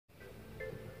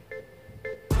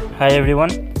Hi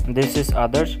everyone, this is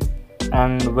Adarsh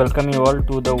and welcome you all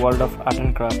to the world of art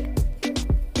and craft.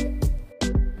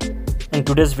 In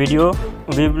today's video,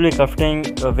 we will be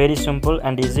crafting a very simple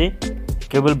and easy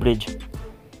cable bridge.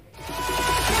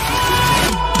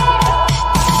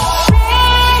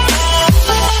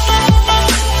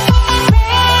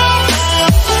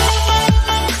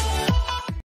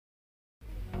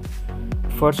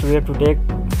 First we have to take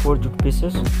 4 jute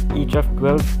pieces, each of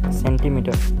 12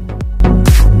 centimeter.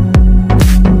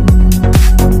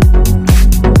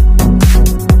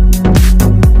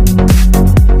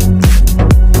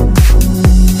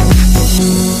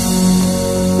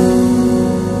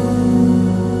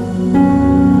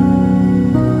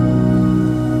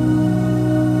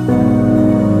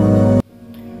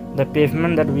 The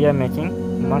pavement that we are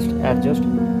making must adjust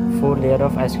 4 layers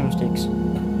of ice cream sticks.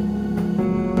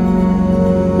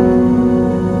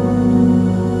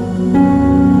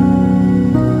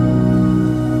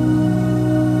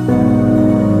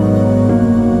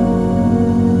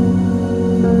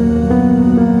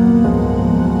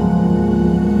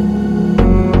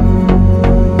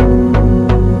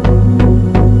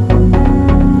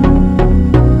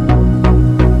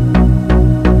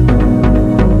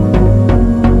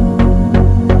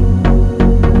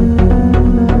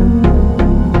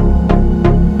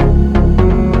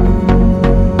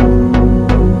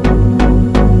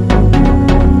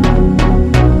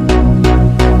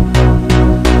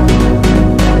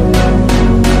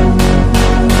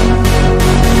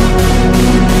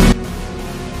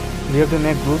 We have to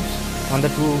make grooves on the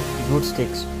 2 jute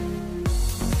sticks.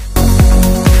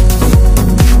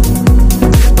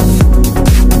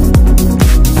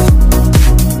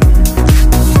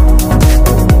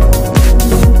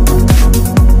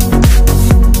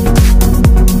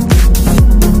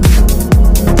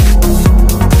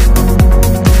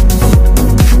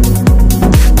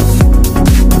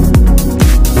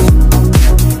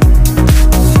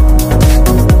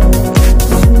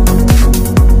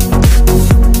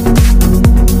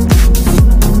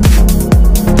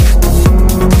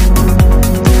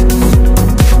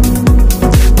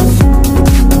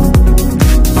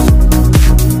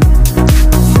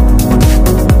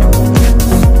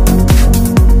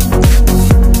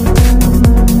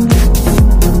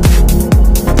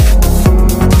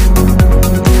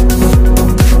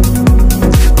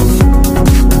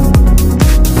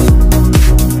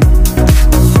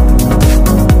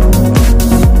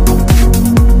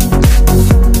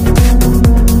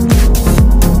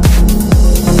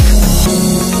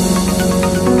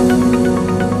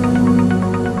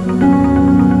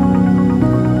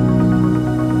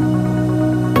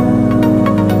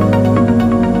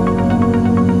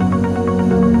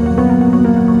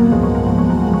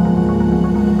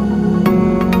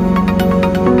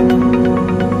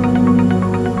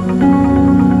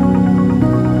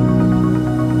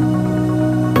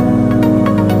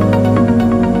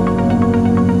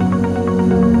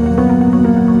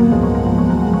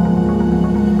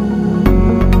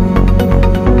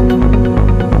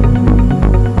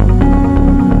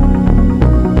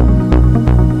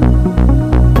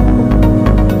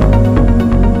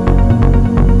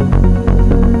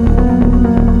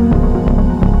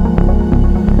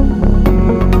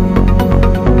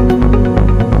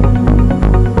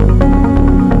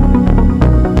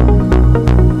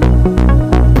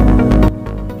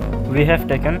 We have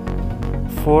taken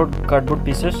 4 cardboard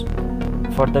pieces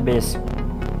for the base.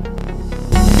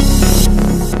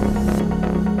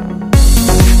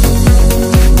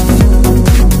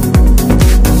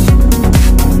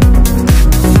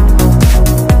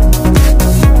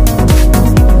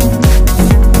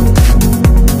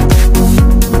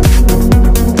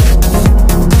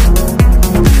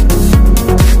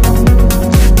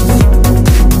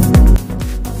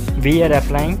 We are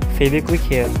applying Fevikwik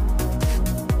here.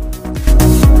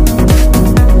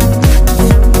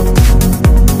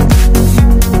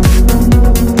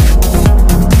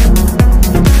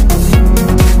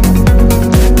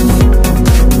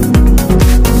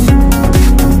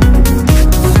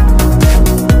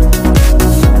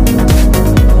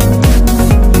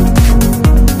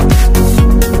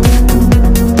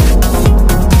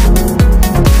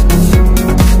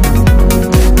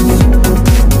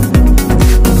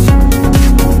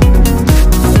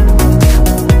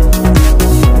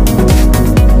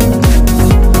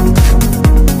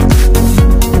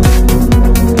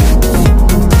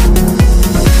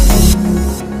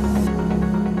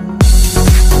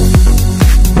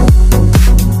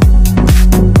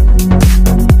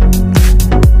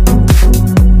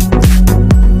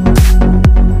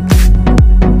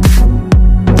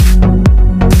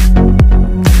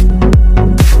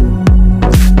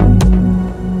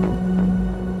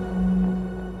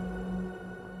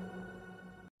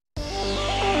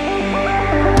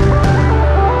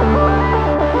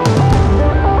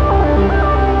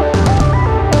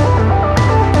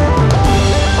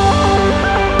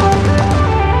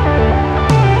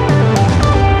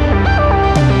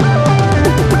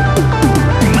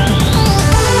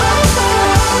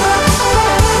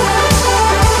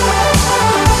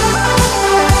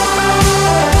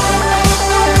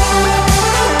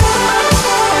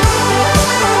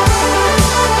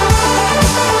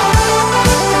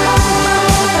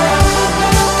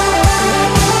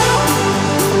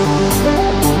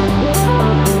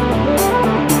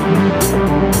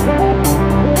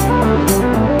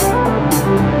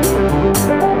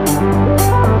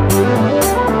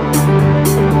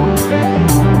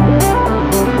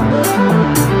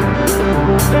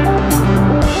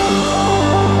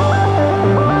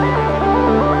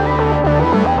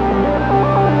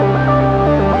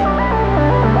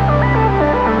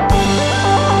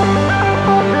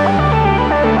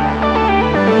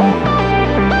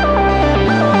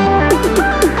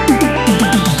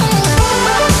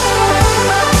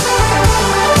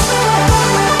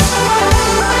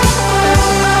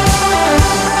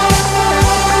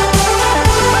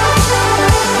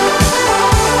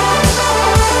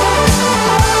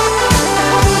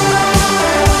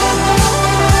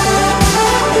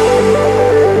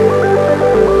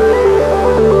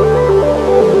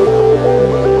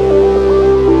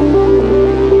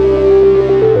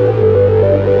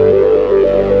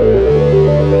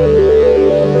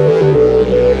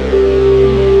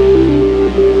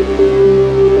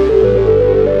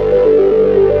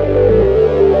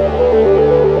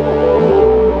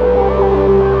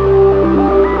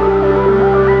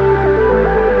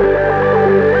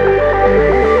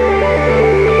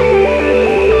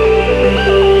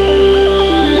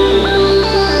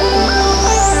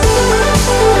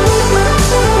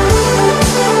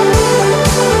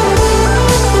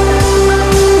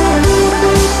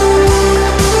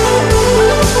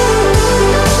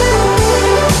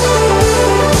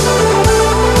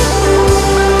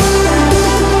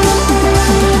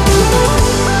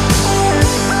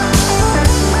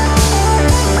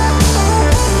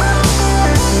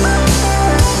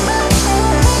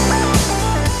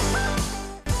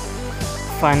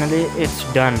 finally it's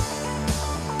done.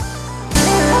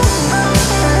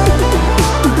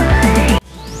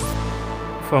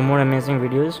 For more amazing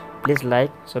videos, please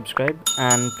like, subscribe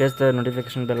and press the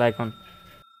notification bell icon.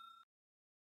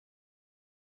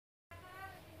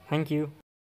 Thank you.